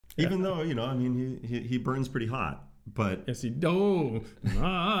Even though, I mean, he burns pretty hot. But yes, he do.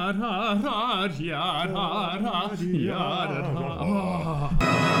 Hot, hot, hot, yad, hot, hot, yad, hot.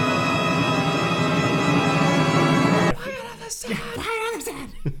 Fire on the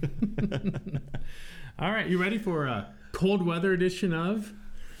sand. All right, you ready for a cold weather edition of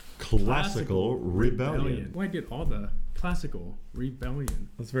Classical Rebellion? Well, I did all the classical rebellion.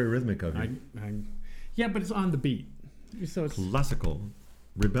 That's very rhythmic of you. Yeah, but it's on the beat. So it's, Classical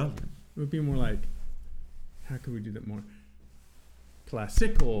Rebellion. it would be more like, how could we do that more?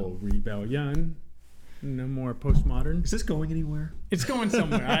 Classical rebellion. No more postmodern. Is this going anywhere? It's going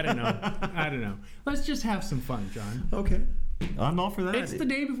somewhere. I don't know. Let's just have some fun, John. Okay. I'm all for that. It's the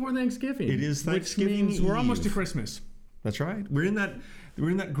day before Thanksgiving. It is Thanksgiving which means we're Eve. almost to Christmas. That's right. We're in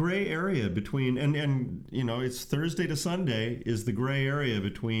that gray area between and it's Thursday to Sunday is the gray area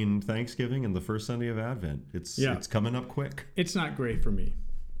between Thanksgiving and the first Sunday of Advent. It's coming up quick. It's not gray for me.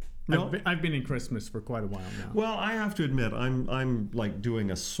 No? I've been in Christmas for quite a while now. Well, I have to admit, I'm like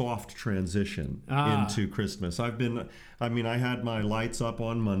doing a soft transition into Christmas. I had my lights up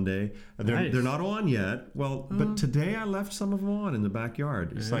on Monday. They're not on yet. Well, but today I left some of them on in the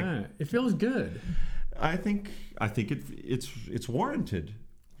backyard. It's like it feels good. I think it's warranted.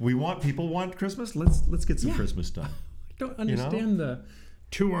 People want Christmas. Let's get some Christmas done. I don't understand the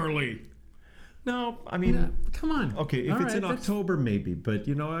too early. No, I mean, come on. Okay, if it's in October, maybe, but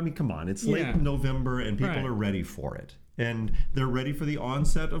come on. It's late November, and people are ready for it, and they're ready for the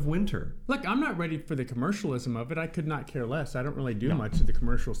onset of winter. Look, I'm not ready for the commercialism of it. I could not care less. I don't really do much of the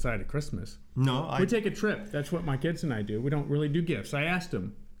commercial side of Christmas. No, we take a trip. That's what my kids and I do. We don't really do gifts. I asked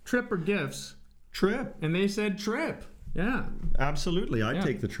them, trip or gifts? Trip, and they said trip. Yeah, absolutely. I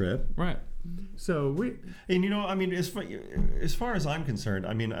take the trip. Right. So as far as I'm concerned,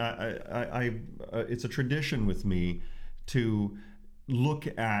 I mean, I it's a tradition with me to look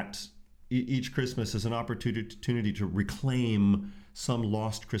at each Christmas as an opportunity to reclaim some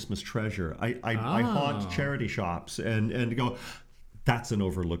lost Christmas treasure. I haunt charity shops and go, that's an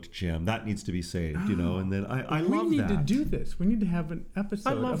overlooked gem that needs to be saved, and then I love that. We need to do this. We need to have an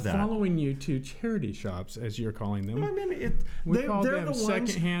episode of that. Following you to charity shops, as you're calling them. I mean, we call them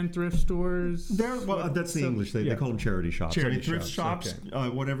secondhand thrift stores. That's the English. They call them charity shops. Thrift shops, okay.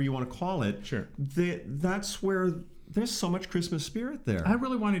 Whatever you want to call it. Sure. That's where there's so much Christmas spirit there. I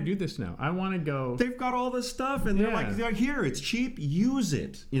really want to do this now. I want to go. They've got all this stuff, and they're like, here, it's cheap, use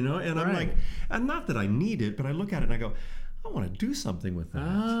it, And I'm like, and not that I need it, but I look at it and I go, I want to do something with that.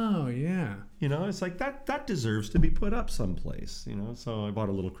 Oh, yeah. It's like that deserves to be put up someplace, So I bought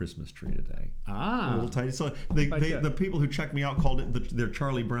a little Christmas tree today. A little tiny. So the people who checked me out called it their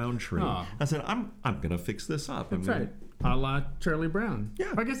Charlie Brown tree. Oh. I said, I'm going to fix this up. That's right. A la Charlie Brown.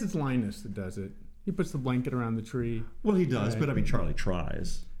 Yeah. I guess it's Linus that does it. He puts the blanket around the tree. Well, he does, but I mean, Charlie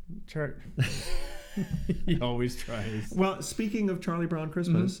tries. He always tries. Well, speaking of Charlie Brown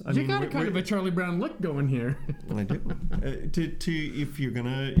Christmas, I mean, you got kind of a Charlie Brown look going here. I do. If you're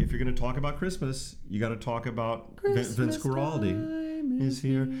gonna talk about Christmas, you got to talk about Vince Guaraldi is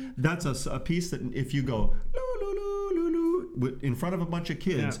here. That's a piece that if you go in front of a bunch of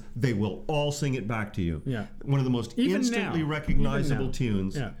kids, they will all sing it back to you. Yeah. One of the most instantly recognizable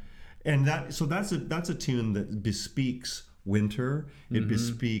tunes. Yeah. And that's a tune that bespeaks winter. It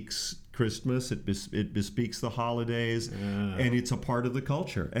bespeaks Christmas. It bespeaks the holidays, and it's a part of the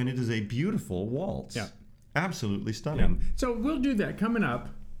culture. And it is a beautiful waltz. Yeah, absolutely stunning. Yeah. So we'll do that coming up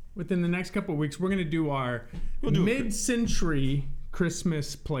within the next couple of weeks. We're going to do our mid-century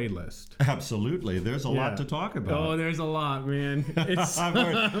Christmas playlist. Absolutely. There's a lot to talk about. Oh, there's a lot, man. I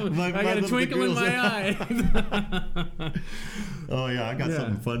got a twinkle in my eye. Oh, yeah. I got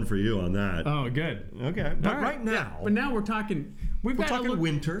something fun for you on that. Oh, good. Okay. But right now. Yeah. But now we're talking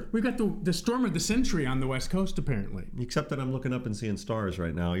winter. We've got the storm of the century on the West Coast, apparently. Except that I'm looking up and seeing stars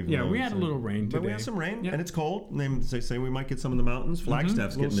right now. We had a little rain today. But we had some rain, and it's cold. And they say we might get some in the mountains.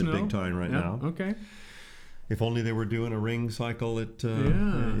 Flagstaff's getting it big time right now. Okay. If only they were doing a ring cycle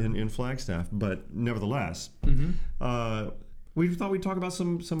in Flagstaff. But nevertheless, we thought we'd talk about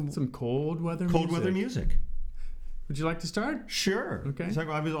some cold weather music. Would you like to start? Sure. Okay.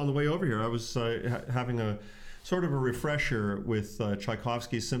 I was on the way over here. I was having a sort of a refresher with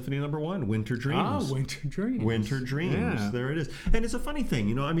Tchaikovsky's Symphony No. 1, Winter Dreams. Oh, Winter Dreams. Winter Dreams. Yeah. There it is. And it's a funny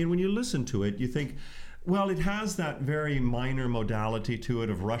thing, I mean, when you listen to it, you think, well, it has that very minor modality to it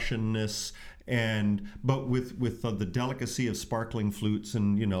of Russianness, but with the delicacy of sparkling flutes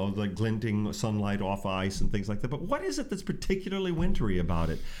and the glinting sunlight off ice and things like that. But what is it that's particularly wintry about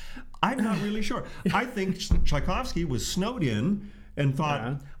it? I'm not really sure. I think Tchaikovsky was snowed in and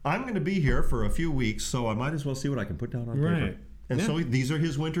thought, I'm going to be here for a few weeks, so I might as well see what I can put down on paper. And Yeah. so these are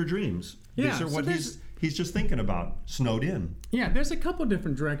his winter dreams. Yeah, These are so what he's just thinking about, snowed in. Yeah, there's a couple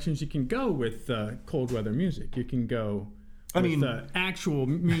different directions you can go with cold weather music. You can go with actual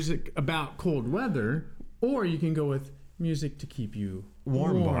music about cold weather, or you can go with music to keep you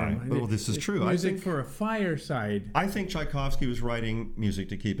Warm by. Oh, this is true. Music for a fireside. I think Tchaikovsky was writing music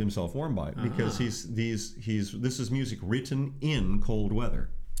to keep himself warm by, because this is music written in cold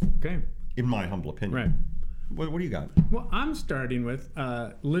weather, Okay, in my humble opinion. right. What do you got? Well, I'm starting with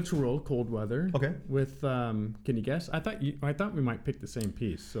literal cold weather. Okay. With can you guess? I thought we might pick the same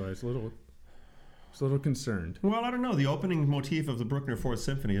piece, so I was a little concerned. Well, I don't know. The opening motif of the Bruckner Fourth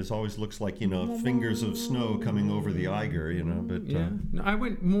Symphony always looks like, fingers of snow coming over the Eiger, but... Yeah. No, I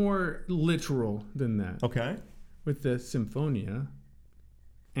went more literal than that. Okay. With the Symphonia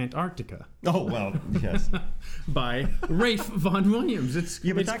Antarctica Oh, well, yes. by Ralph Vaughan Williams. It's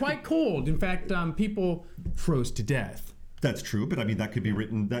that quite cold. In fact, people froze to death. That's true, but I mean, that could be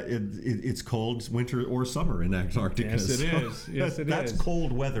written, that it's cold winter or summer in Antarctica. Yes, it is. Yes, it That's is.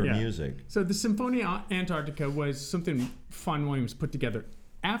 cold weather Yeah. music. So the Symphonia Antarctica was something Vaughan Williams put together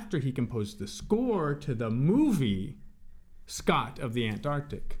after he composed the score to the movie Scott of the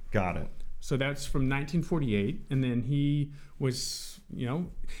Antarctic. Got it. So that's from 1948, and then he was,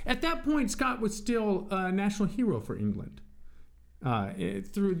 at that point, Scott was still a national hero for England.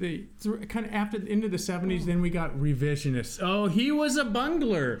 Through kind of after into the 70s, then we got revisionists. Oh, he was a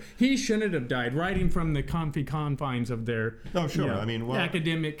bungler. He shouldn't have died. Writing from the comfy confines of their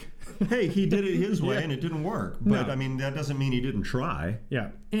academic. Hey, he did it his way, and it didn't work. But No. I mean, that doesn't mean he didn't try. Yeah,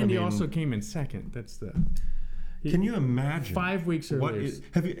 and he also came in second. That's Can you imagine 5 weeks earlier?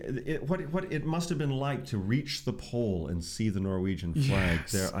 What it must have been like to reach the pole and see the Norwegian flag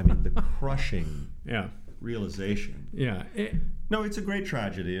there? I mean, the crushing realization. Yeah. No, it's a great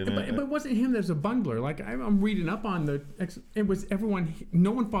tragedy. But it wasn't him that's a bungler. Like I'm reading up on it was everyone.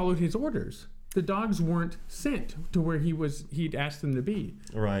 No one followed his orders. The dogs weren't sent to where he'd asked them to be.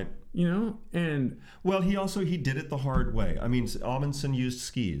 Right. And well, he did it the hard way. I mean, Amundsen used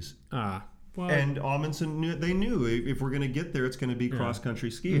skis. And Amundsen knew if we're going to get there, it's going to be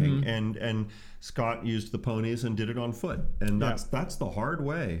cross-country skiing. Mm-hmm. And Scott used the ponies and did it on foot. And that's the hard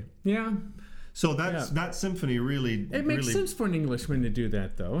way. Yeah. So that symphony really... It makes sense for an Englishman to do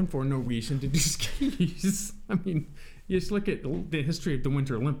that, though, and for a Norwegian to do skis. I mean, you just look at the history of the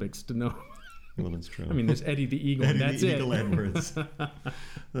Winter Olympics to know. Well, that's true. I mean, there's Eddie the Eagle, and that's Eddie the Eagle Edwards.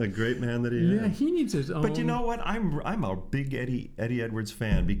 The great man that he is. Yeah, he needs his own... But you know what? I'm a big Eddie Edwards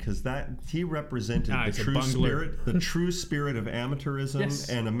fan, because he represented the true spirit of amateurism,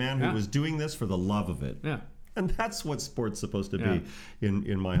 and a man who was doing this for the love of it. Yeah. And that's what sport's supposed to be,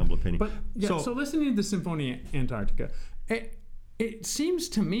 in my humble opinion. But so listening to the Symphonia Antarctica, it seems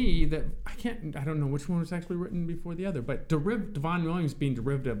to me that I don't know which one was actually written before the other, but Vaughan Williams being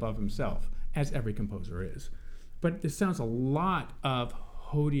derivative of himself, as every composer is. But this sounds a lot of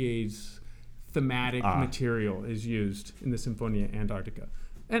Hodier's thematic material is used in the Symphonia Antarctica,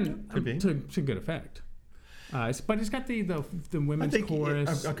 and to good effect. But it's got the women's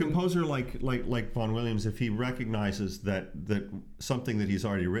chorus. A composer like Vaughan Williams, if he recognizes that something that he's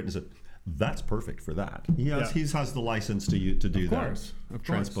already written that's perfect for that. He has the license to do that. Of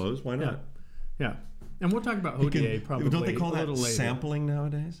transpose. Why not? Yeah. And we'll talk about Hodier probably. Don't they call a that little later. Sampling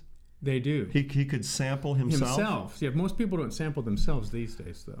nowadays? They do. He could sample himself. Yeah. Most people don't sample themselves these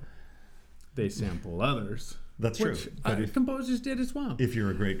days, though. They sample others. That's true. Which composers did as well. If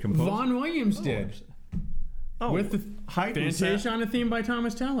you're a great composer, Vaughan Williams did. With the Fantasia on a Theme by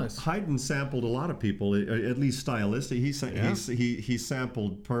Thomas Tallis. Haydn sampled a lot of people, at least stylistic. He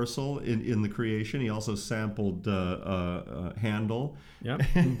sampled Purcell in the creation. He also sampled Handel. Yep.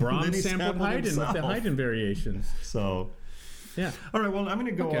 Brahms sampled Haydn with the Haydn variations. So, yeah. All right. Well, I'm going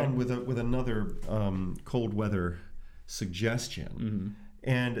to go on with another cold weather suggestion,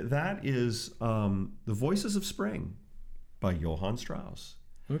 and that is The Voices of Spring by Johann Strauss.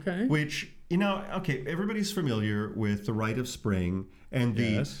 Okay. Which, everybody's familiar with The Rite of Spring and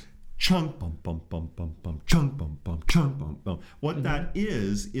the chunk bum bum bum bum bum chunk bum bum chunk bum bum. What that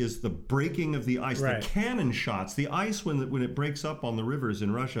is the breaking of the ice, the cannon shots. The ice when it breaks up on the rivers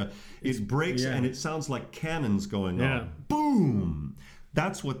in Russia, it breaks and it sounds like cannons going off. Boom.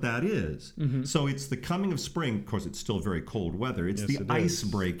 That's what that is. So it's the coming of spring. Of course, it's still very cold weather. It's the ice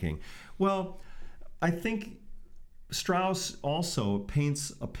breaking. Well, I think Strauss also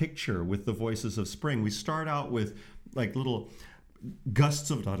paints a picture with the Voices of Spring. We start out with like little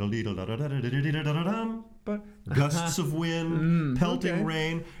gusts of gusts of wind, pelting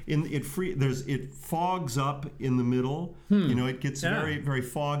rain. It fogs up in the middle. It gets very, very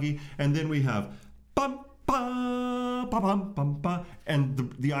foggy, and then we have ba ba bum, bum, ba,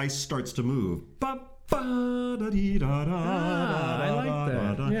 and the ice starts to move. Ba, ba, da, dee, da, da, I like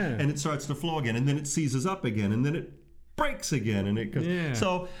that. da, Yeah. and it starts to flow again, and then it seizes up again, and then it breaks again, and it goes. Yeah.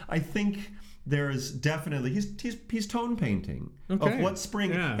 So I think there is definitely he's tone painting of Okay. what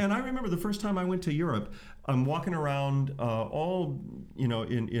spring. Yeah. And I remember the first time I went to Europe, I'm walking around all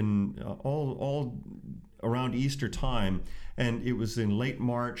around Easter time, and it was in late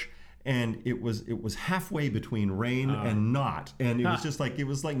March. And it was halfway between rain and not, and it was just like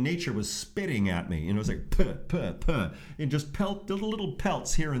nature was spitting at me, and it was like puh puh puh, and just little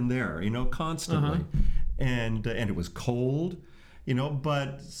pelts here and there, constantly, and it was cold,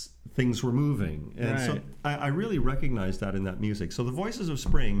 but things were moving, and so I really recognized that in that music. So the Voices of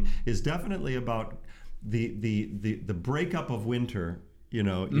Spring is definitely about the breakup of winter.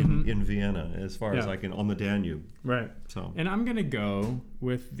 In Vienna, as far as I can, on the Danube. Right. So, and I'm going to go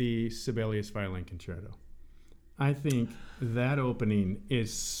with the Sibelius Violin Concerto. I think that opening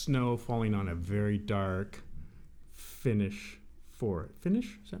is snow falling on a very dark Finnish forest.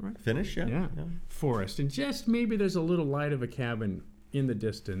 Finnish? Is that right? Finnish, yeah. Yeah. Forest. And just maybe there's a little light of a cabin in the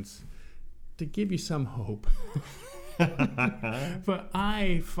distance to give you some hope. But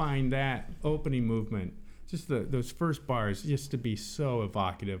I find that opening movement, just those first bars, just to be so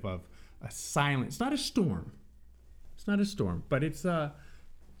evocative of a silent. It's not a storm. It's not a storm, but it's a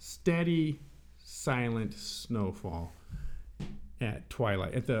steady, silent snowfall at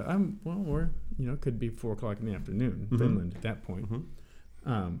twilight. At the it could be 4:00 in the afternoon, in Finland at that point.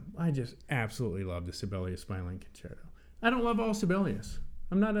 I just absolutely love the Sibelius Violin Concerto. I don't love all Sibelius.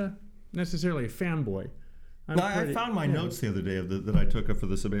 I'm not necessarily a fanboy. I found my notes the other day that I took for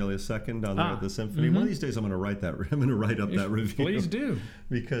the Sibelius Second down there at the symphony. One of these days, I'm going to write that. I'm going to write up that review. Please do,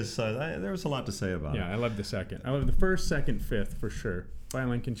 because there was a lot to say about it. Yeah, I love the second. I love the first, second, fifth for sure.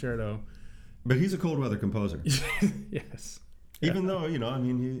 Violin Concerto. But he's a cold weather composer. Yes. Even though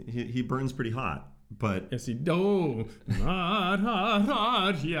he burns pretty hot. But yes, he do. Yes.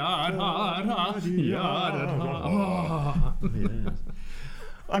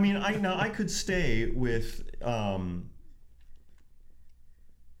 I mean, I could stay with.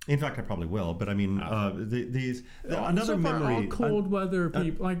 In fact, I probably will. But I mean, another memory. All cold weather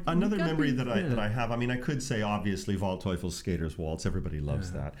people. Like another memory that I have. I mean, I could say obviously Waldteufel's Skater's Waltz. Everybody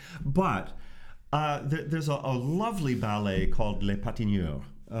loves that. But there's a lovely ballet called Les Patineurs,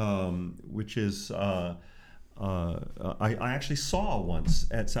 which is. I actually saw once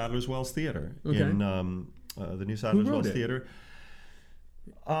at Sadler's Wells Theater in the new Sadler's Wells Theater.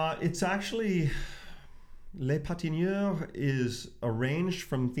 It's actually Les Patineurs is arranged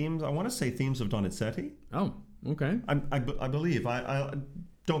from themes. I want to say themes of Donizetti. Oh, okay. I believe. I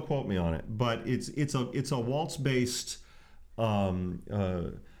don't quote me on it, but it's a waltz based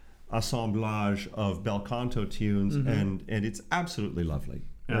assemblage of bel canto tunes, and it's absolutely lovely.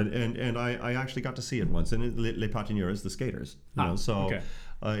 Yeah. And I actually got to see it once, and Les Patineurs, the skaters.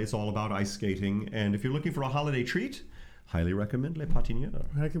 It's all about ice skating, and if you're looking for a holiday treat, highly recommend Les Patineurs.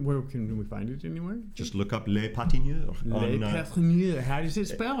 Where can we find it anywhere? Just look up Les Patineurs. Les Patineurs. How does it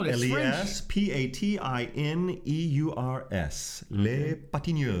spell? It's LES PATINEURS. Les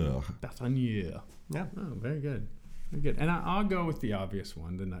Patineurs. Patineurs. Yeah. Oh, very good. Very good. And I'll go with the obvious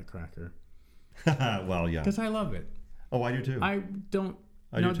one, the Nutcracker. Well, yeah. Because I love it. Oh, I do too. I don't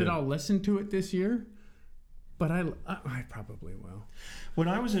know that I'll listen to it this year, but I probably will. When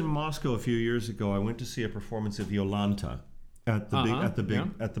I was in Moscow a few years ago, I went to see a performance of Yolanta at the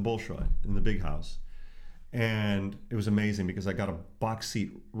Bolshoi in the big house, and it was amazing because I got a box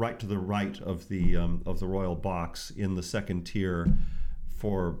seat right to the right of the royal box in the second tier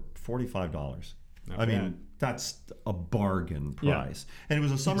for $45. I mean, that's a bargain price. Yeah. And it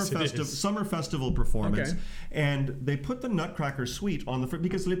was a summer festival performance, and they put the Nutcracker suite on the front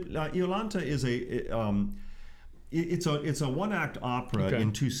because Yolanta is it's a one-act opera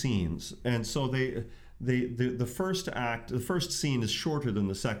in two scenes, and so the first scene is shorter than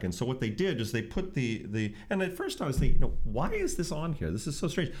the second. So what they did is they put and at first I was thinking, why is this on here? This is so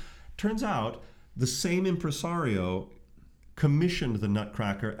strange. Turns out the same impresario commissioned the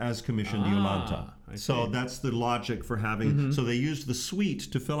Nutcracker as commissioned Yolanta. So that's the logic for having. So they used the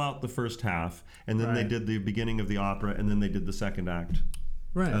suite to fill out the first half, and then they did the beginning of the opera, and then they did the second act.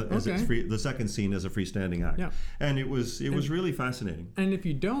 Right. The second scene as a freestanding act. Yeah. And it was really fascinating. And if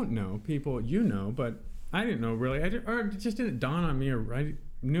you don't know, people, but I didn't know really. Or it just didn't dawn on me, or I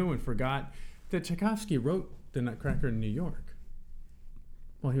knew and forgot that Tchaikovsky wrote the Nutcracker in New York.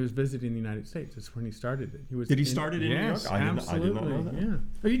 Well, he was visiting the United States. That's when he started it. Did he start it in New York? I did not know that. Yeah.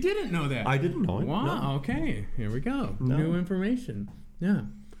 Oh, you didn't know that? I didn't know it. Wow. No. Okay. Here we go. No. New information. Yeah.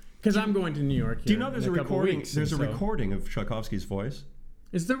 Because I'm going to New York here. Do you know there's in a couple recording? weeks, There's a and so- recording of Tchaikovsky's voice.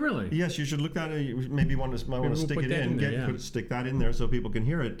 Is there really? Yes, you should look that. Maybe might want to we'll stick put it that in. in there, yeah. Stick that in there so people can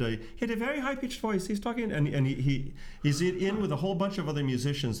hear it. He had a very high pitched voice. He's talking, and he's in with a whole bunch of other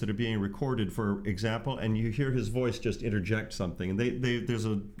musicians that are being recorded, for example, and you hear his voice just interject something, and there's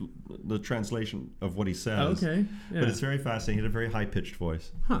the translation of what he says. Okay. Yeah. But it's very fascinating. He had a very high pitched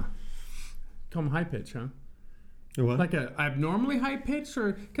voice. Huh. Call him high pitch, huh? What? Like a abnormally high pitch,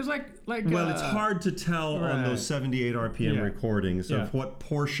 or because well, it's hard to tell on right. those 78 RPM Yeah. recordings Yeah. of what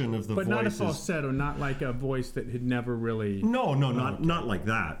portion of the but voice not a is. falsetto, not like a voice that had never really. No, not like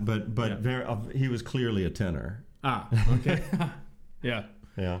that. But Yeah. very, he was clearly a tenor. Ah, okay. Yeah,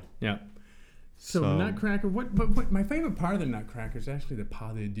 Yeah. yeah. So Nutcracker. What? My favorite part of the Nutcracker is actually the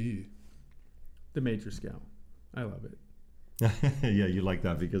pas de deux, the major scale. I love it. Yeah, you like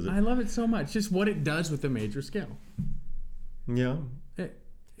that because I love it so much. Just what it does with the major scale. yeah.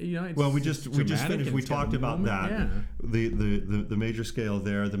 It's Well, we just dramatic finished. and We it's got talked a about moment. that. Yeah. The major scale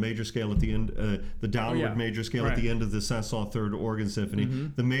there, the major scale at the end, the downward yeah. major scale Right. at the end of the Saint-Saëns Third Organ Symphony,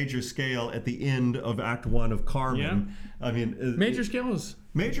 the major scale at the end of Act 1 of Carmen. Yeah. I mean, Major scales.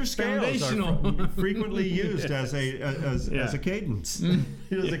 major scales Foundational. are frequently used as a Yeah. cadence,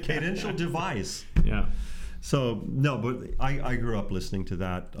 as a cadential device. Yeah. So no, but I grew up listening to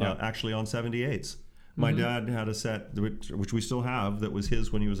that Yeah. actually on 78s. My dad had a set which we still have that was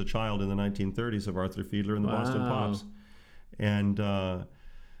his when he was a child in the 1930s of Arthur Fiedler and the Boston Wow. Pops, and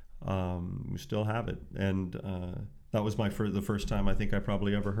we still have it. And that was the first time I think I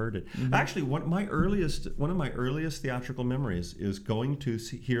probably ever heard it. Actually, one of my earliest theatrical memories is going to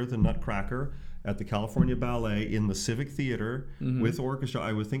hear the Nutcracker at the California Ballet in the Civic Theater with orchestra.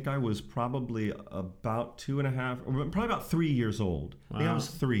 I would think I was probably about 2.5, or probably about 3 years old. I think I Wow. was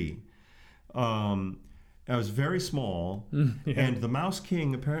 3. I was very small, and the Mouse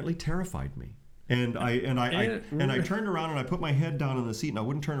King apparently terrified me. And I turned around and I put my head down in the seat, and I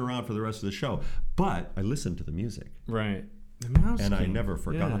wouldn't turn around for the rest of the show. But I listened to the music. Right. The Mouse And I King. never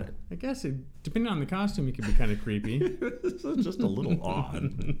forgot it. I guess depending on the costume, it could be kind of creepy. It's just a little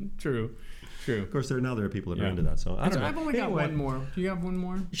odd. True. Of course, there are people that are Yeah. into that. So I don't know. I've only got Anyway, one more. Do you have one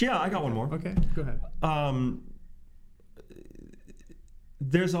more? Yeah, I got one more. Okay, go ahead.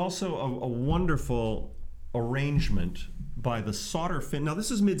 There's also a wonderful arrangement by the Sauter Fin. Now,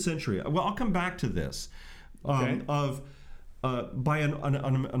 this is mid-century. Well, I'll come back to this. Okay. By an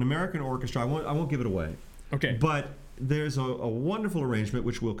American orchestra. I won't give it away. Okay. But there's a wonderful arrangement,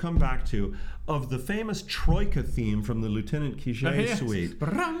 which we'll come back to, of the famous Troika theme from the Lieutenant Quiget Yes. suite.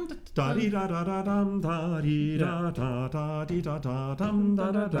 Yeah.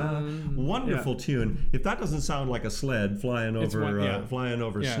 Wonderful tune. If that doesn't sound like a sled flying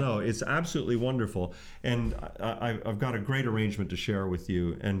over Yeah. snow, it's absolutely wonderful. And I've got a great arrangement to share with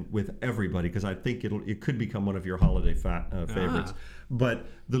you and with everybody because I think it could become one of your holiday favorites. But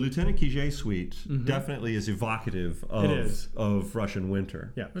the Lieutenant Quiget suite definitely is evocative of Russian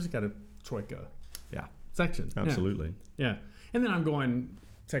winter. Yeah, it's got a troika Yeah, section. absolutely. Yeah. And then I'm going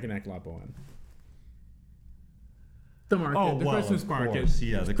second act La Bohème. The market, the Christmas of market. course.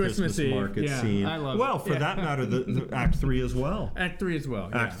 Yeah, the Christmas Eve. market Yeah, scene. I love well, it. for that matter, the Act 3 as well. Act 3 as well.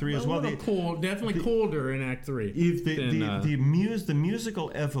 Act 3 as well. A little cold, definitely colder in Act 3. If the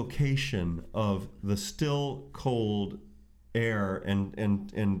musical evocation of the still cold air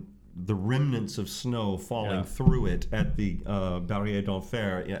and the remnants of snow falling through it at the Barrière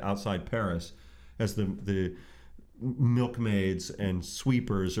d'Enfer outside Paris, as the milkmaids and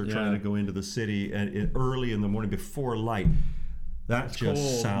sweepers are trying to go into the city and early in the morning before light. That just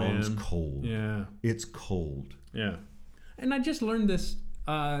cold, sounds man. cold. Yeah. It's cold. Yeah. And I just learned this.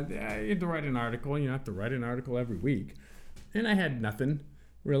 I had to write an article. You have to write an article every week. And I had nothing,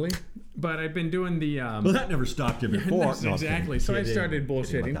 really. But I've been doing the... Well, that never stopped you before. Yes, exactly. So I started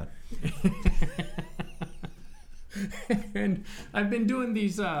bullshitting. And I've been doing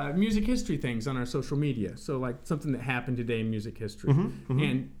these music history things on our social media. So like something that happened today in music history.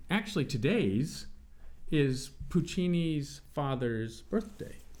 And actually today's is Puccini's father's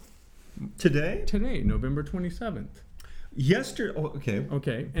birthday. Today? Today, November 27th. Yesterday. Oh, okay.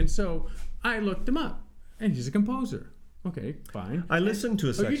 Okay, and so I looked him up, and he's a composer. Okay, fine. I listened to a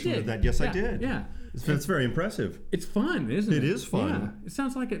you section did? of that. Yes, I Yeah, did. Yeah. That's very impressive. It's fun, isn't it? It is fun. Yeah. It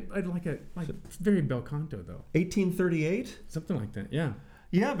sounds like a very bel canto though. 1838? Something like that. Yeah.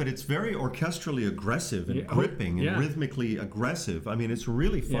 Yeah, but it's very orchestrally aggressive and gripping and rhythmically aggressive. I mean, it's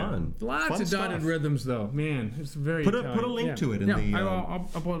really fun. Yeah. Lots fun of dotted stuff. rhythms though. Man, it's very Put a link to it in the. I'll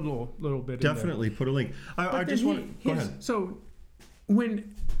put a little bit. Definitely in there. put a link. I just want. Go ahead. So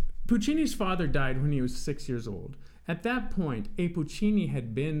when Puccini's father died when he was 6 years old, At that point, a Puccini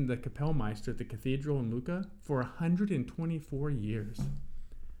had been the Kapellmeister at the cathedral in Lucca for 124 years.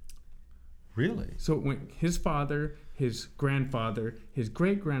 Really? So it went his father, his grandfather, his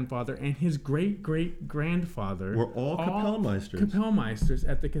great-grandfather, and his great-great-grandfather Were all Kapellmeisters. Kapellmeisters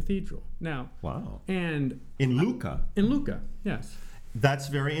at the cathedral. Now, Wow. and In Lucca. in Lucca, yes. That's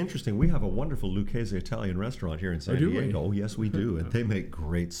very interesting. We have a wonderful Lucchese Italian restaurant here in San do we? Diego. Oh, yes, we do. And they make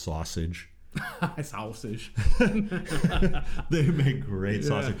great sausage. Sausage. They make great Yeah.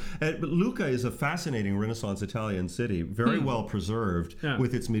 sausage. But Lucca is a fascinating Renaissance Italian city, very well preserved, Yeah.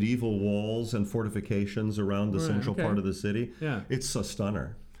 with its medieval walls and fortifications around the Right, central okay. part of the city. Yeah. It's a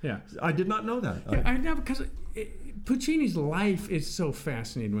stunner. Yeah. I did not know that. I know, because Puccini's life is so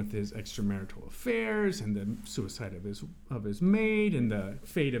fascinating, with his extramarital affairs and the suicide of his maid and the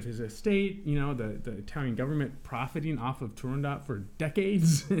fate of his estate. You know, the Italian government profiting off of Turandot for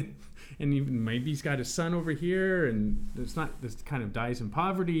decades, and even maybe he's got a son over here, and this kind of dies in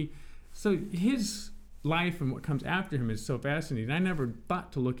poverty. So his life and what comes after him is so fascinating. I never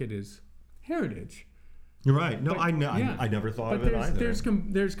thought to look at his heritage. You're right. No, But, I yeah. never thought But of it either.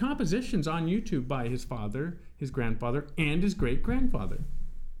 there's compositions on YouTube by his father, his grandfather, and his great-grandfather.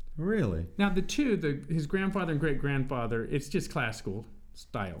 Really? Now his grandfather and great-grandfather, it's just classical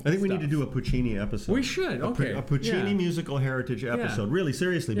style. I think we need stuff. to do a Puccini episode. We should, okay. A Puccini Yeah. musical heritage episode. Really,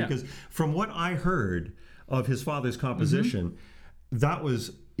 seriously, Yeah. because from what I heard of his father's composition, that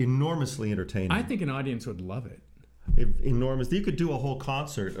was enormously entertaining. I think an audience would love it. Enormous. You could do a whole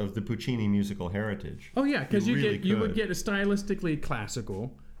concert of the Puccini musical heritage. Oh yeah, because You really you would could. get a stylistically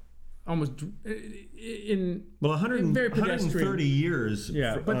classical, almost in Well, very 130 pedestrian. years.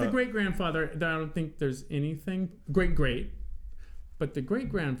 Yeah, but the great-grandfather, I don't think there's anything great. But the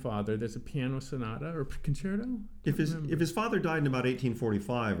great-grandfather, there's a piano sonata or concerto. if his father died in about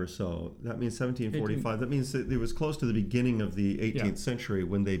 1845 or so, that means 1745. That means that it was close to the beginning of the 18th century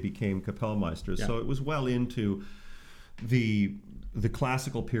when they became Kapellmeisters. Yeah. So it was well into the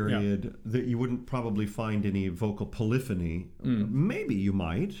classical period. That you wouldn't probably find any vocal polyphony. Maybe you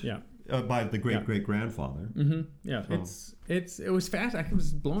might. Yeah. By the great-great-grandfather. Yeah, it was fast. I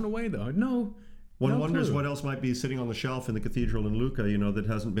was blown away though. One No wonders clue. what else might be sitting on the shelf in the cathedral in Lucca, that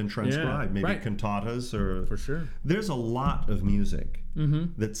hasn't been transcribed. Maybe right. cantatas or... For sure. There's a lot of music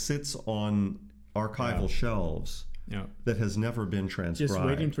that sits on archival shelves Yeah. that has never been transcribed. Just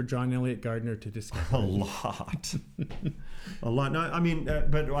waiting for John Elliott Gardner to discover. A lot. A lot. No, I mean,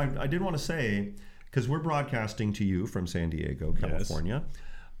 but I did want to say, because we're broadcasting to you from San Diego, California,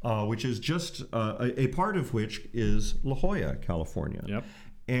 which is just a part of which is La Jolla, California. Yep.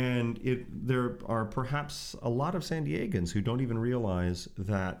 And there are perhaps a lot of San Diegans who don't even realize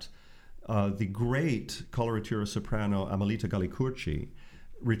that the great coloratura soprano Amelita Galli-Curci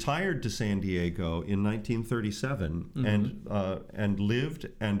retired to San Diego in 1937 and lived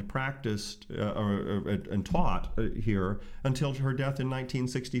and practiced and taught here until her death in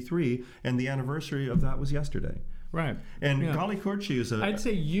 1963, and the anniversary of that was yesterday. Right. And Galli-Curci is I'd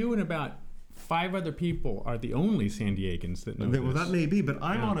say you and about 5 other people are the only San Diegans that know this. Well, that may be, but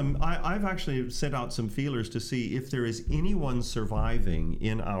I've actually sent out some feelers to see if there is anyone surviving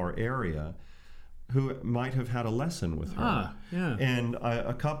in our area who might have had a lesson with her. Yeah. And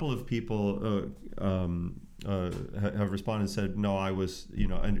a couple of people have responded and said, no, I was,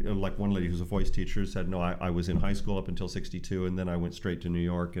 and like one lady who's a voice teacher said, no, I was in high school up until 62, and then I went straight to New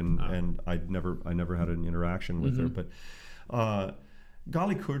York, and I never had an interaction with her. But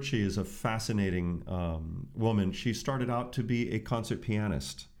Galli-Curci is a fascinating woman. She started out to be a concert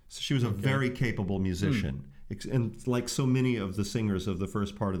pianist. So she was a very capable musician. And like so many of the singers of the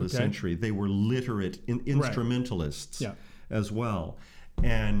first part of the century, they were literate instrumentalists as well.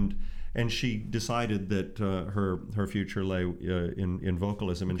 And she decided that her future lay in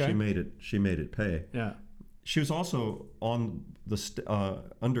vocalism, and she made it pay. Yeah. She was also on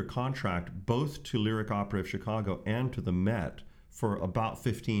under contract both to Lyric Opera of Chicago and to the Met for about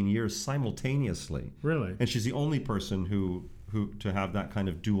 15 years simultaneously. Really? And she's the only person who to have that kind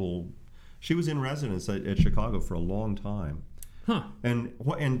of dual. She was in residence at Chicago for a long time. Huh.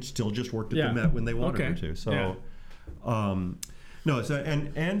 And still just worked at the Met when they wanted her to. So no, so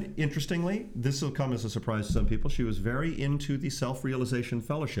and interestingly, this will come as a surprise to some people. She was very into the Self-Realization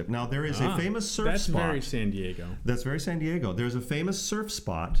Fellowship. Now there is a famous surf spot. That's very San Diego. That's very San Diego. There's a famous surf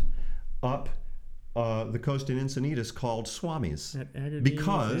spot up the coast in Encinitas called Swami's. At Agadir's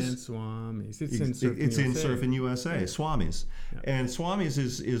because and Swami's. it's in Surfing USA, Swami's. Yeah. And Swami's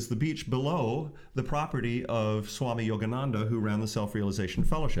is the beach below the property of Swami Yogananda, who ran the Self-Realization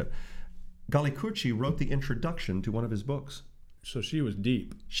Fellowship. Galli-Curci wrote the introduction to one of his books. So she was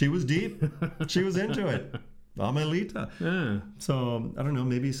deep. She was deep. She was into it. Amelita. Yeah. So I don't know.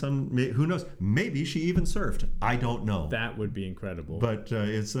 Maybe who knows? Maybe she even surfed. I don't know. That would be incredible. But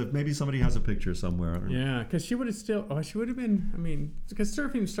it's maybe somebody has a picture somewhere. I don't know. Yeah, because she would have still. Oh, she would have been. I mean, because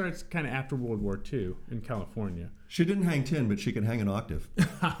surfing starts kind of after World War II in California. She didn't hang 10, but she could hang an octave.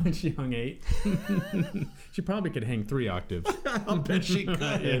 She hung 8. She probably could hang 3 octaves. I'll bet she could.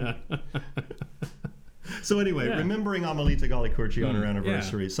 Yeah. So anyway, remembering Amelita Galli-Curci on her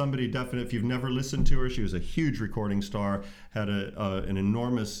anniversary. Yeah. Somebody definite. If you've never listened to her, she was a huge recording star. Had an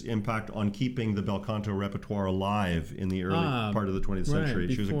enormous impact on keeping the bel canto repertoire alive in the early part of the 20th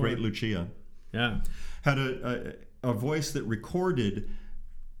century. She was a great Lucia. Yeah. Had a voice that recorded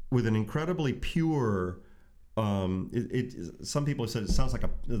with an incredibly pure. Some people have said it sounds like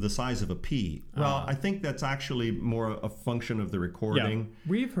the size of a pea. Well, I think that's actually more a function of the recording. Yeah.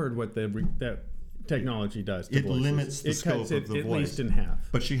 We've heard what that technology does to it voices. limits the scope cuts of the at voice. least in half.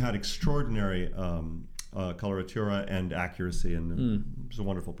 But she had extraordinary coloratura and accuracy, and was a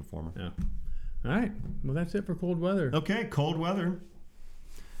wonderful performer. Yeah. All right. Well, that's it for Cold Weather. Okay, Cold Weather.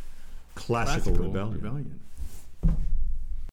 Classical Rebellion.